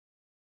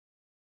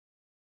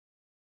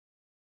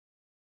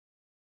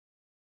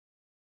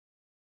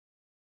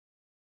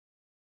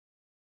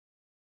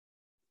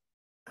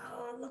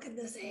Look at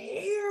this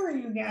hair,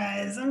 you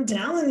guys. I'm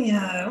telling you.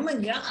 Oh my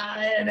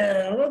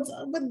God. What's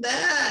up with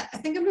that? I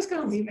think I'm just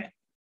going to leave it.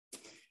 I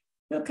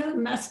feel kind of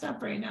messed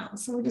up right now.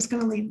 So we're just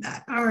going to leave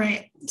that. All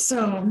right.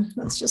 So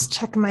let's just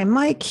check my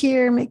mic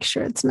here. Make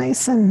sure it's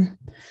nice and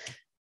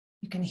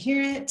you can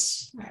hear it.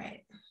 All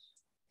right.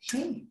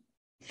 Okay.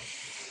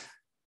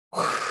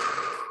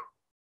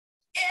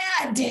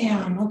 Yeah,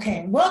 damn.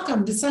 Okay.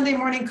 Welcome to Sunday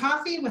Morning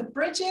Coffee with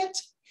Bridgette.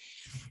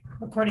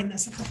 Recording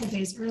this a couple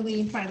days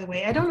early, by the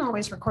way. I don't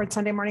always record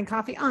Sunday morning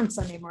coffee on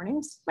Sunday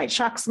mornings. Might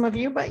shock some of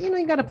you, but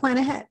you got to plan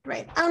ahead,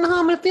 right? I don't know how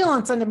I'm going to feel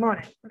on Sunday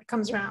morning when it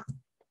comes around.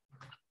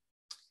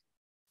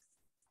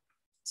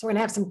 So we're going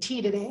to have some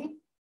tea today.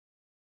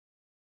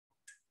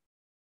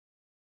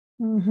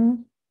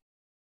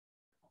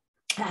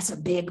 That's a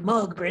big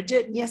mug,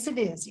 Bridgette. Yes, it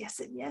is. Yes,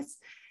 it is.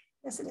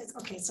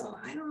 Okay, so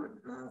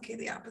okay,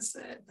 the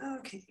opposite.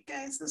 Okay,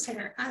 guys, this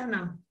hair, I don't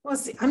know. We'll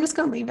see. I'm just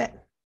going to leave it.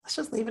 Let's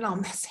just leave it all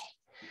messy.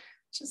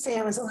 Should say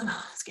I was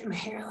getting my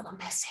hair a little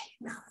messy.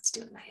 Now let's do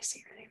it nice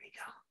here. There we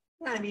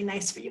go. Gotta be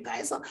nice for you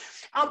guys.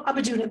 I'll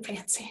be doing it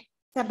fancy. Is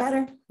that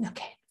better?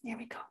 Okay, there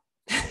we go.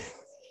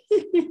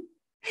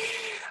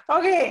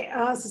 Okay,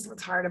 this is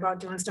what's hard about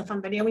doing stuff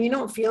on video. When you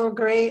don't feel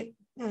great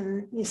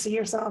and you see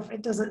yourself,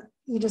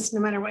 no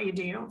matter what you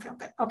do, you don't feel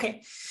good.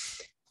 Okay.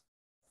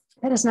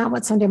 That is not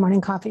what Sunday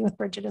Morning Coffee with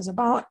Bridgette is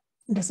about.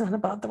 It is not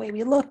about the way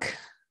we look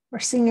or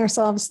seeing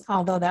ourselves,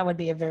 although that would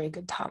be a very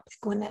good topic,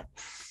 wouldn't it?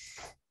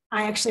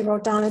 I actually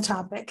wrote down a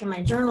topic in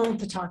my journal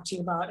to talk to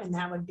you about, and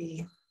that would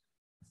be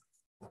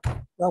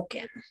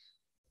broken,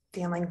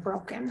 feeling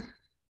broken.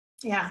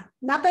 Yeah,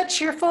 not that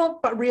cheerful,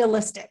 but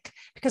realistic,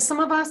 because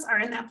some of us are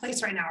in that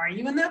place right now. Are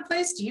you in that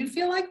place? Do you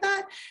feel like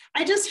that?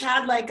 I just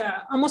had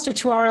almost a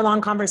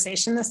 2-hour-long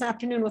conversation this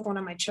afternoon with one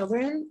of my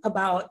children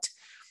about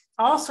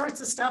all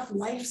sorts of stuff,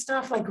 life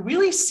stuff, like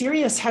really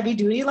serious,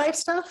 heavy-duty life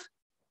stuff.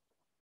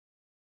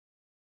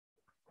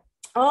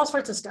 All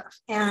sorts of stuff.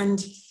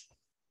 And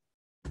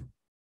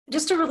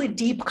just a really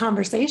deep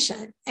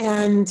conversation.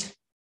 And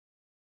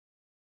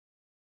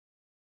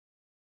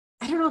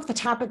I don't know if the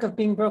topic of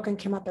being broken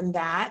came up in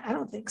that. I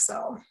don't think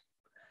so.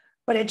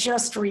 But it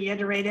just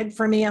reiterated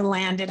for me and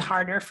landed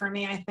harder for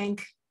me, I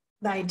think,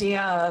 the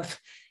idea of,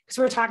 because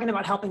we were talking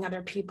about helping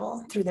other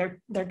people through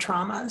their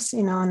traumas,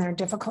 and their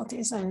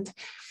difficulties, and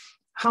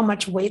how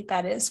much weight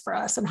that is for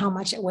us and how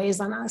much it weighs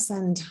on us.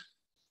 And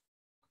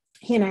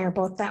he and I are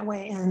both that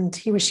way. And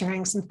he was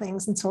sharing some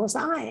things, and so was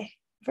I,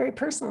 very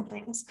personal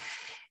things.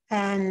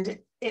 And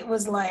it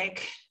was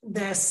like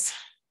this,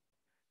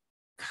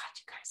 God,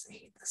 you guys, I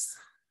hate this.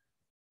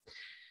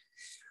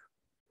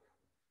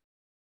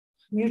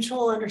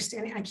 Mutual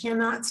understanding. I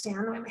cannot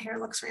stand the way my hair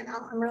looks right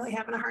now. I'm really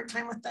having a hard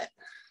time with it.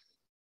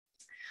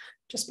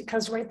 Just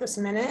because right this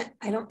minute,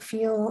 I don't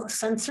feel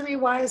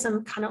sensory-wise,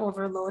 I'm kind of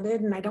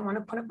overloaded and I don't want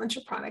to put a bunch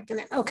of product in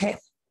it. Okay.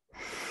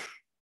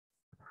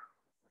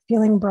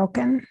 Feeling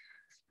broken.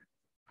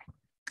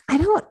 I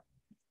don't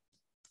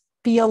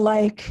feel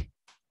like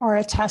or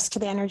attest to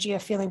the energy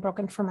of feeling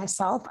broken for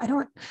myself. I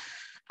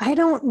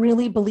don't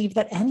really believe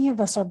that any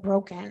of us are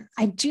broken.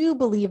 I do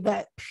believe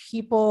that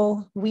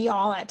we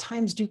all at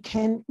times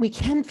we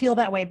can feel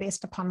that way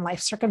based upon life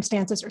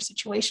circumstances or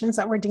situations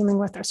that we're dealing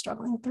with or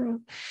struggling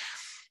through.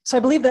 So I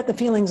believe that the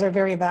feelings are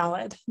very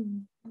valid,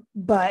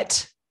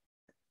 but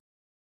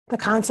the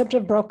concept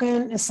of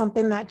broken is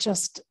something that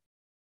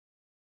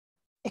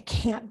it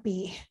can't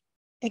be.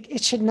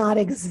 It should not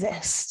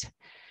exist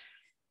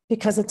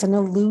because it's an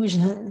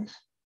illusion.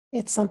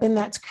 It's something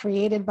that's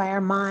created by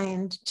our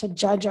mind to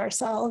judge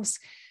ourselves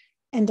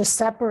and to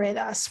separate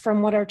us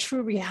from what our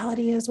true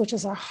reality is, which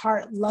is our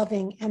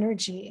heart-loving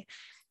energy.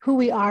 Who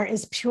we are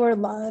is pure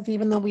love,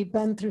 even though we've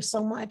been through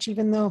so much,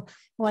 even though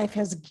life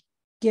has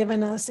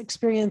given us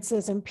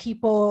experiences and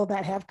people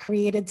that have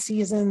created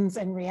seasons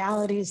and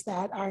realities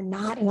that are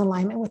not in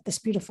alignment with this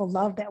beautiful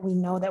love that we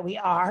know that we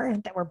are,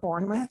 that we're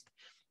born with.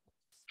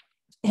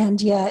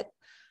 And yet,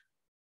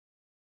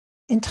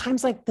 in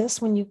times like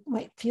this, when you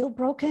might feel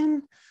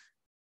broken,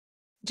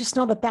 just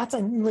know that that's a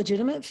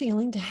legitimate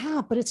feeling to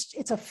have, but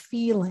it's a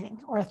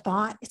feeling or a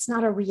thought. It's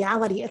not a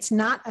reality. It's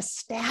not a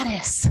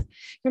status.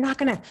 You're not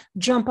going to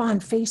jump on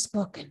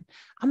Facebook and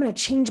I'm going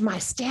to change my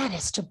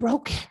status to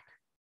broken.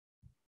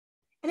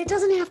 And it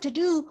doesn't have to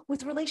do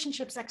with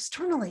relationships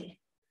externally.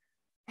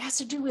 It has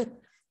to do with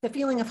the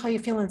feeling of how you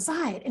feel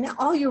inside. And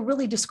all you're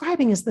really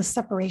describing is the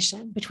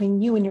separation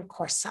between you and your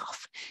core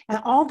self and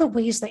all the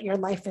ways that your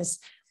life is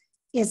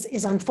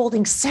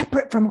unfolding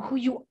separate from who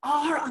you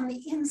are on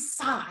the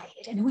inside.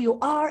 And who you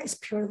are is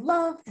pure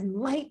love and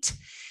light.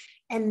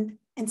 And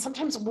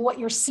sometimes what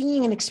you're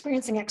seeing and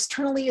experiencing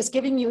externally is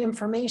giving you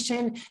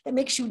information that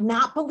makes you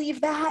not believe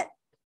that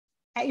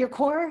at your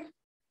core.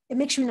 It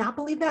makes you not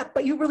believe that,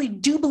 but you really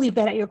do believe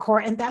that at your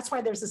core. And that's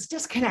why there's this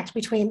disconnect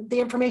between the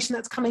information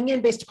that's coming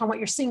in based upon what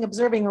you're seeing,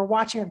 observing, or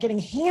watching, or getting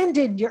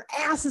handed. Your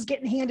ass is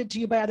getting handed to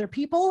you by other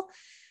people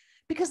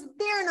because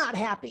they're not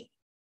happy.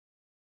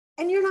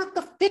 And you're not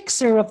the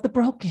fixer of the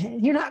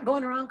broken. You're not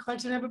going around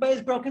collecting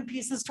everybody's broken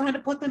pieces, trying to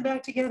put them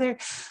back together,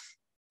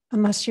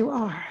 unless you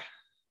are.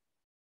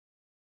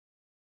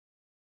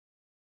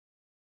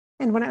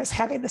 And when I was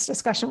having this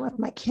discussion with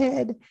my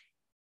kid,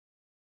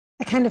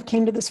 I kind of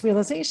came to this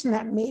realization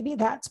that maybe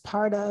that's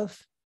part of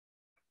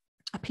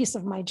a piece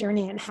of my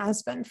journey and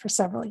has been for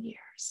several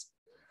years,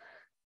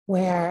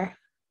 where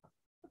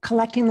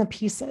collecting the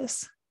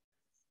pieces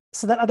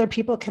so that other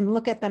people can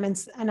look at them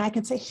and I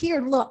can say,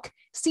 here, look,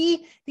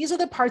 see, these are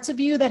the parts of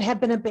you that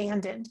have been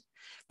abandoned,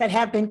 that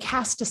have been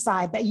cast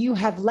aside, that you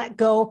have let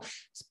go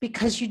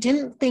because you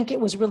didn't think it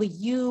was really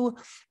you,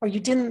 or you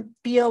didn't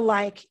feel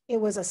like it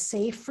was a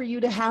safe for you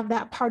to have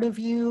that part of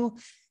you.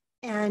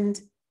 And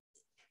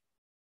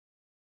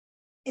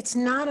it's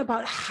not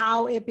about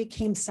how it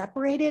became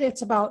separated.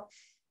 It's about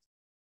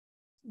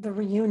the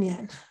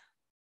reunion.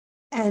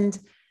 And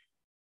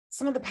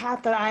some of the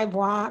path that I've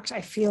walked,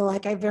 I feel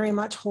like I very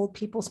much hold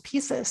people's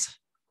pieces.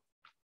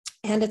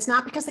 And it's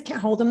not because they can't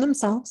hold them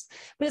themselves,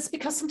 but it's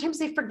because sometimes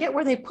they forget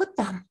where they put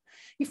them.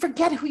 You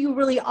forget who you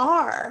really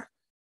are.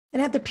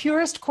 And at the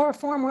purest core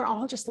form, we're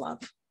all just love.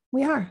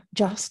 We are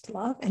just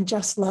love, and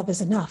just love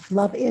is enough.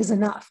 Love is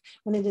enough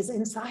when it is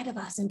inside of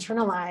us,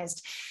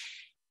 internalized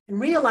and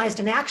realized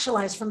and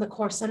actualized from the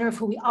core center of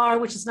who we are,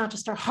 which is not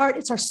just our heart,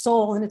 it's our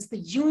soul. And it's the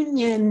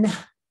union,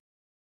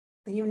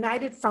 the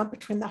united front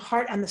between the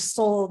heart and the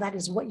soul. That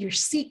is what you're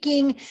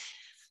seeking.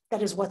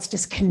 That is what's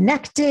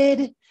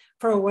disconnected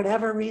for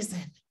whatever reason.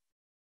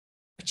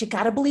 But you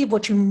got to believe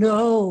what you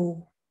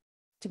know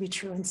to be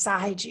true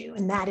inside you.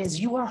 And that is,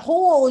 you are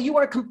whole, you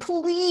are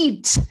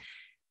complete.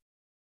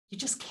 You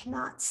just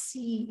cannot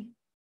see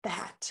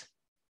that.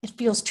 It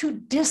feels too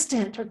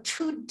distant or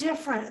too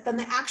different than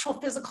the actual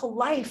physical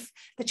life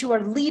that you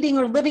are leading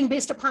or living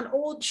based upon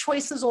old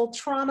choices, old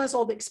traumas,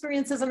 old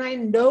experiences. And I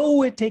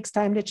know it takes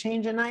time to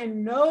change, and I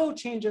know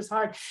change is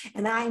hard,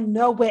 and I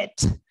know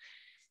it.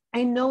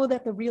 I know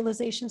that the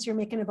realizations you're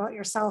making about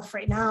yourself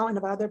right now and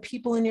about other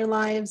people in your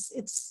lives,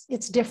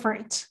 it's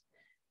different.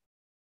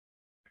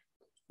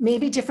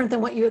 Maybe different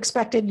than what you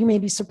expected. You may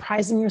be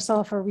surprising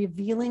yourself or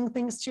revealing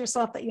things to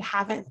yourself that you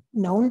haven't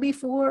known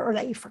before or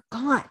that you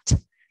forgot.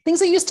 Things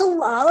that you used to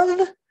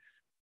love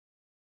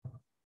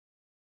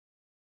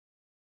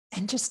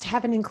and just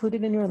haven't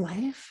included in your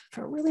life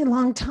for a really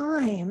long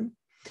time.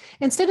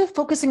 Instead of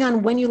focusing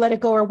on when you let it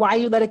go or why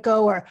you let it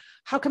go or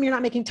how come you're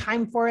not making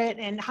time for it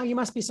and how you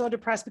must be so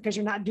depressed because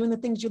you're not doing the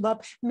things you love,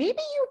 maybe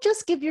you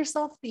just give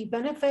yourself the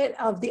benefit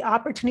of the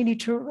opportunity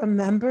to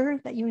remember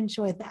that you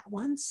enjoyed that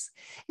once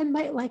and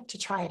might like to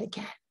try it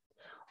again.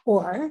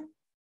 Or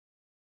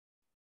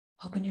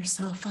open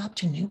yourself up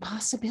to new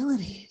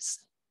possibilities.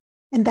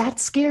 And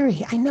that's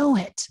scary. I know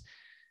it.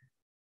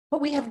 But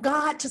we have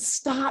got to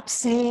stop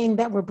saying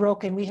that we're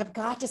broken. We have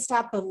got to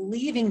stop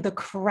believing the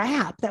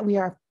crap that we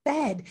are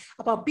fed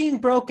about being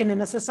broken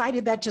in a society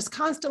that just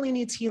constantly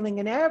needs healing,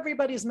 and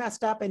everybody's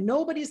messed up and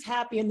nobody's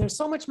happy. And there's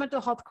so much mental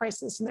health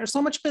crisis, and there's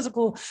so much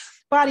physical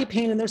body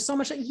pain, and there's so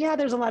much, yeah,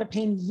 there's a lot of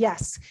pain.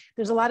 Yes.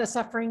 There's a lot of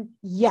suffering.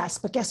 Yes.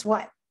 But guess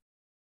what?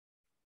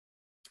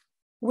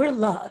 We're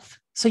love.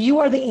 So you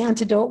are the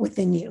antidote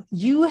within you.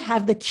 You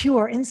have the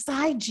cure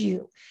inside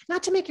you,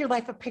 not to make your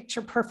life a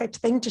picture perfect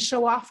thing to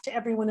show off to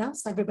everyone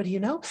else, everybody you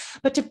know,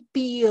 but to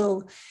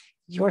feel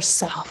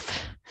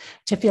yourself,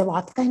 to feel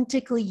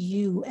authentically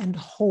you and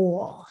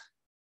whole.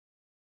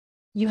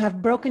 You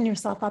have broken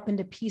yourself up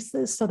into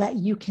pieces so that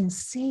you can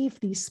save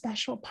these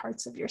special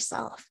parts of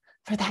yourself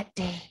for that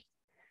day,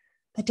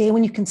 the day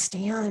when you can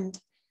stand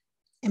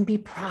and be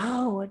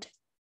proud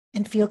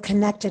and feel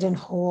connected and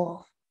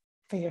whole.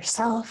 For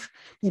yourself,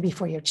 maybe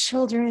for your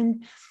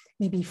children,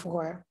 maybe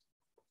for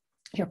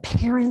your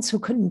parents who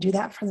couldn't do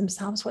that for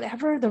themselves,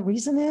 whatever the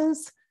reason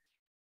is,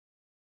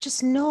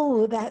 just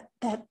know that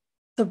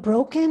the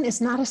broken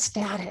is not a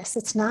status.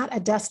 It's not a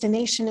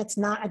destination. It's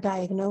not a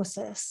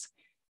diagnosis.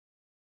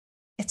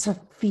 It's a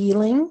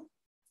feeling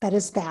that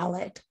is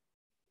valid.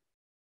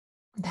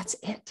 That's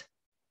it.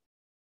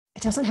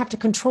 It doesn't have to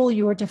control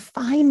you or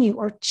define you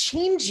or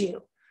change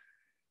you,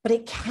 but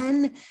it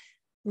can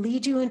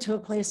lead you into a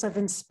place of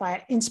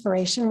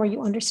inspiration where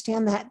you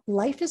understand that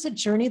life is a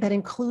journey that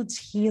includes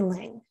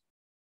healing.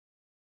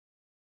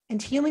 And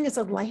healing is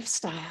a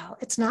lifestyle.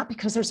 It's not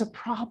because there's a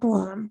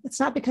problem. It's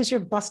not because you're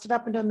busted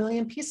up into a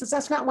million pieces.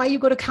 That's not why you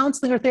go to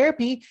counseling or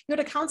therapy. You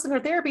go to counseling or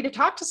therapy to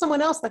talk to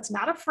someone else that's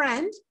not a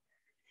friend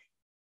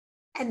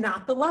and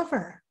not the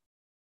lover.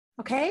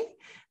 Okay?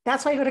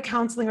 That's why you go to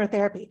counseling or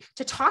therapy,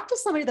 to talk to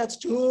somebody that's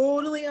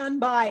totally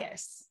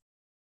unbiased.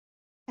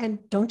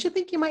 And don't you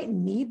think you might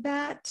need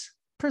that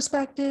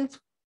perspective?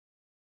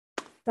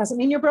 Doesn't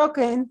mean you're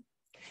broken.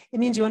 It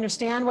means you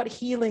understand what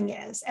healing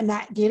is, and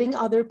that getting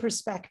other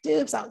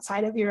perspectives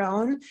outside of your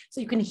own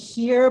so you can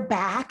hear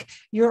back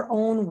your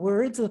own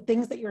words, the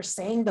things that you're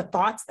saying, the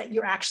thoughts that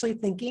you're actually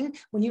thinking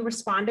when you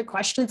respond to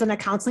questions in a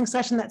counseling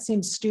session that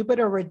seems stupid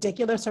or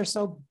ridiculous or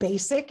so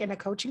basic in a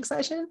coaching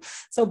session.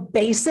 So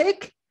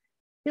basic.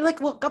 You're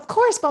like, well, of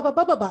course, blah, blah,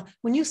 blah, blah, blah.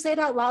 When you say it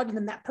out loud and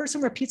then that person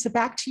repeats it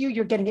back to you,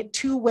 you're getting it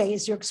two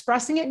ways. You're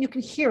expressing it and you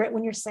can hear it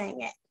when you're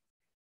saying it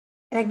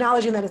and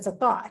acknowledging that it's a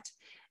thought.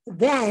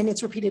 Then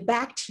it's repeated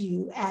back to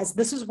you as,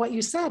 this is what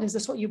you said. Is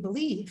this what you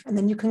believe? And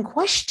then you can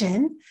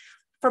question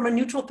from a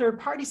neutral third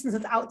party, since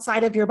it's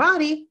outside of your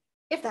body,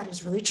 if that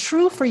is really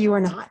true for you or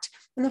not.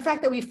 And the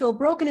fact that we feel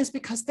broken is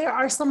because there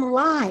are some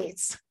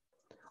lies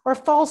or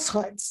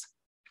falsehoods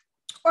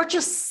or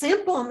just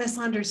simple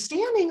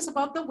misunderstandings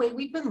about the way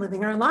we've been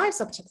living our lives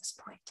up to this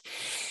point.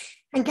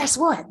 And guess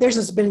what? There's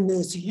just been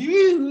this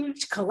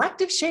huge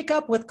collective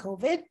shakeup with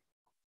COVID,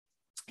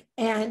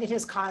 and it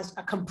has caused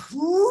a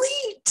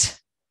complete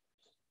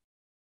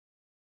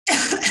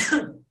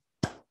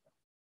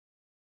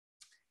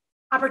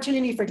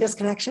opportunity for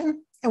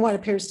disconnection and what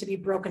appears to be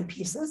broken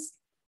pieces.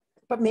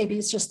 But maybe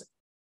it's just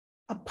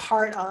a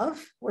part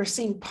of, we're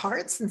seeing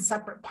parts and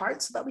separate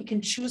parts so that we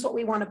can choose what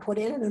we want to put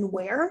in and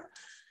where.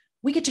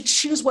 We get to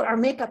choose what our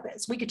makeup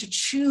is. We get to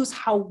choose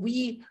how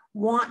we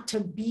want to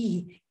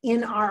be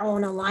in our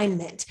own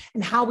alignment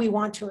and how we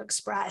want to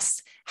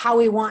express, how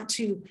we want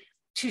to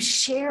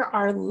share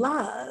our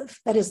love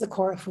that is the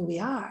core of who we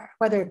are,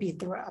 whether it be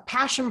through a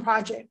passion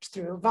project,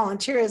 through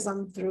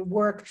volunteerism, through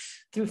work,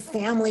 through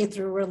family,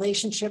 through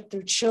relationship,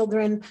 through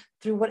children,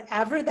 through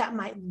whatever that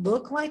might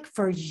look like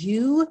for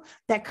you,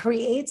 that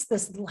creates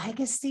this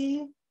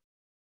legacy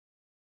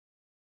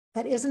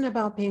that isn't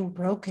about being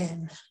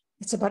broken.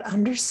 It's about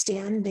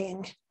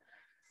understanding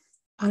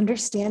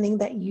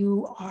that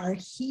you are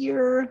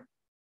here.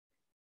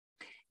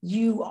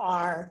 You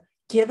are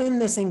given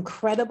this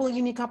incredible,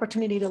 unique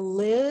opportunity to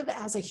live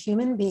as a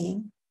human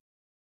being.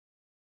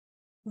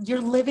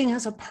 You're living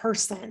as a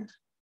person.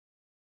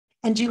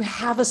 And you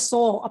have a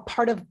soul, a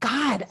part of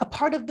God, a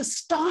part of the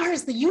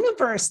stars, the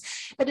universe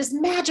that is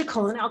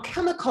magical and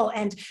alchemical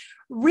and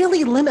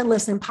really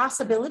limitless in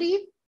possibility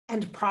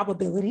and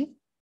probability.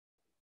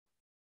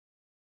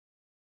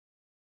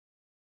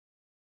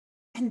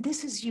 And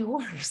this is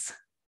yours.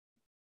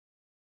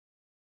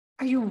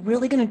 Are you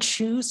really going to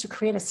choose to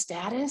create a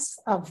status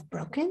of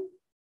broken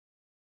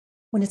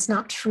when it's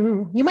not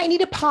true? You might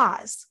need a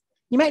pause.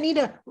 You might need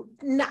a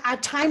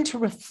time to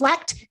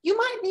reflect. You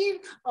might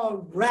need a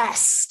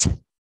rest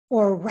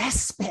or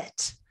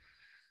respite.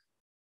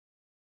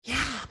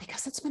 Yeah,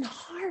 because it's been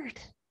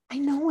hard. I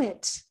know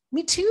it.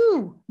 Me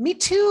too. Me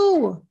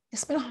too.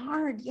 It's been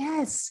hard.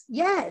 Yes,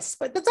 yes.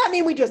 But does that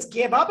mean we just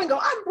give up and go,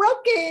 I'm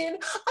broken.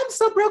 I'm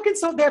so broken,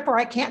 so therefore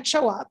I can't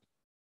show up.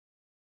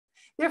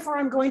 Therefore,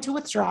 I'm going to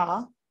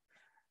withdraw.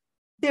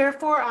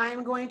 Therefore,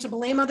 I'm going to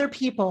blame other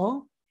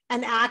people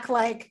and act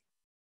like,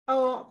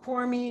 oh,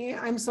 poor me.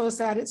 I'm so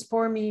sad. It's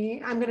for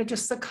me. I'm going to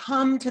just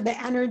succumb to the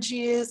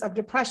energies of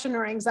depression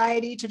or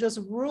anxiety to just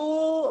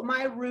rule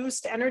my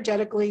roost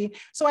energetically.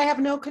 So I have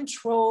no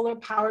control or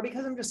power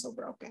because I'm just so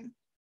broken.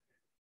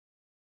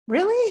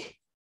 Really?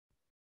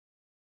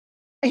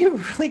 Are you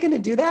really going to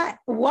do that?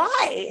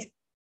 Why?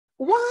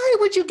 Why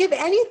would you give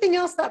anything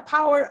else that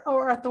power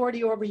or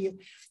authority over you?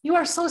 You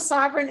are so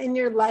sovereign in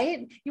your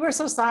light. You are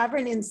so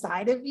sovereign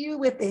inside of you,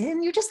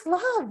 within. You just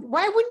love.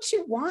 Why wouldn't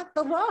you want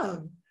the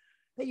love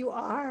that you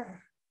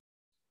are?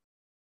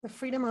 The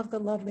freedom of the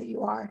love that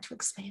you are to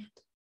expand.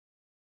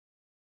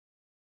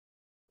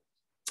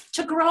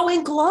 To grow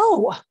and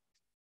glow.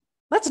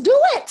 Let's do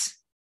it.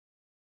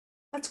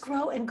 Let's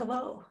grow and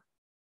glow.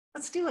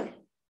 Let's do it.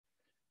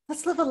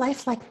 Let's live a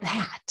life like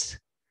that.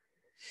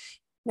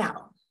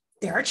 Now,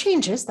 there are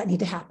changes that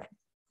need to happen.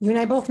 You and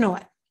I both know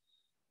it.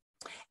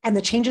 And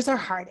the changes are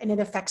hard and it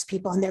affects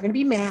people and they're going to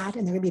be mad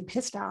and they're going to be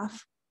pissed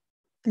off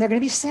and they're going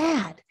to be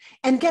sad.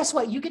 And guess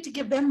what? You get to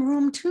give them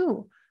room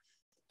too,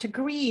 to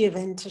grieve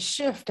and to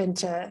shift and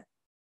to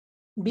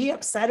be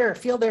upset or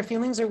feel their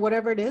feelings or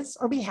whatever it is,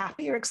 or be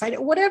happy or excited,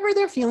 whatever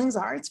their feelings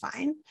are, it's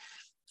fine.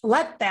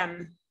 Let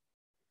them,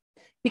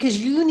 because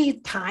you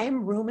need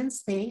time, room, and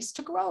space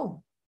to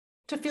grow,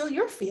 to feel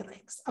your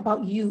feelings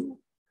about you,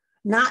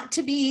 not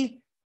to be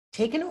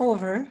taken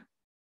over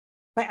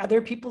by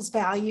other people's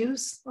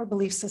values or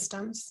belief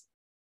systems,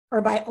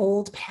 or by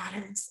old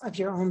patterns of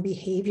your own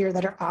behavior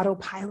that are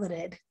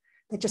autopiloted,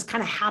 that just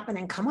kind of happen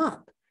and come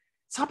up.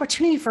 It's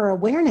opportunity for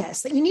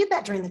awareness that you need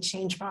that during the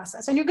change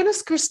process. And you're going to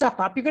screw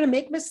stuff up. You're going to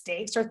make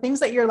mistakes or things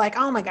that you're like,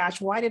 oh my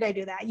gosh, why did I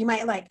do that? You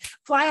might like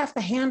fly off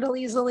the handle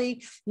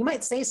easily. You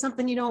might say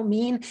something you don't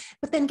mean,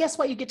 but then guess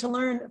what? You get to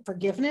learn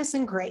forgiveness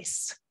and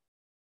grace.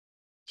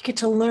 You get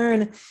to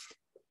learn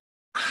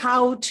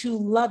how to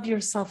love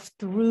yourself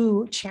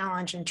through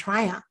challenge and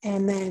triumph.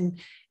 And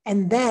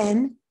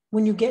then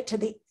when you get to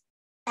the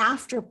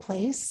after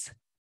place,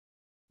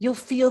 you'll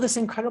feel this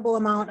incredible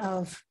amount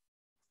of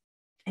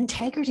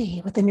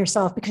integrity within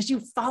yourself because you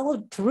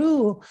followed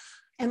through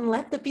and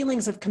let the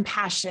feelings of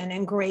compassion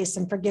and grace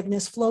and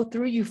forgiveness flow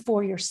through you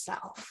for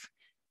yourself.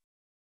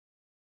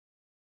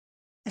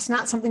 It's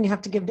not something you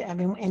have to give to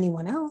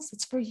anyone else.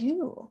 It's for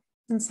you.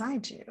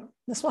 Inside you.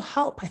 This will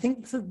help. I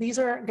think these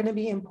are going to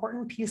be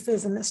important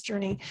pieces in this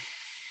journey.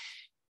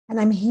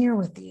 And I'm here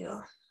with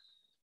you.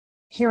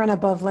 Here on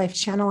Above Life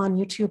channel on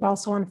YouTube,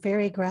 also on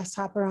Fairy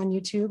Grasshopper on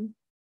YouTube.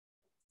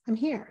 I'm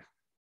here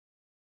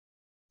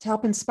to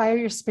help inspire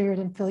your spirit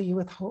and fill you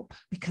with hope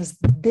because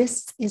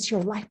this is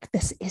your life.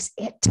 This is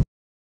it.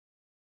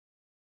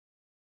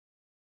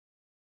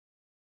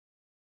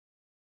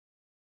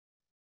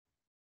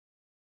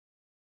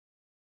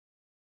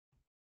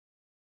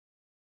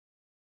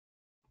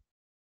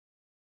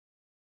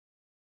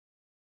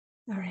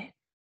 All right.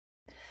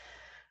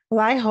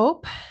 Well, I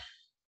hope,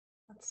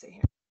 let's see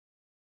here.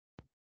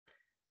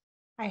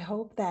 I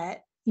hope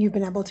that you've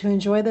been able to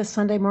enjoy this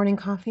Sunday Morning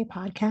Coffee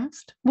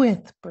podcast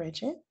with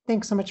Bridgette.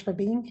 Thanks so much for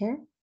being here.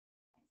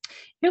 If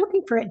you're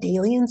looking for a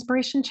daily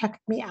inspiration, check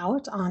me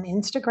out on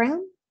Instagram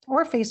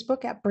or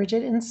Facebook at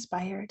Bridgette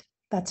Inspired.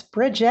 That's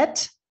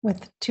Bridgette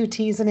with 2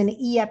 T's and an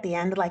E at the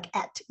end, like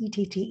at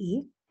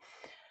ETTE.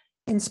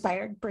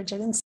 Inspired,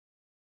 Bridgette Inspired.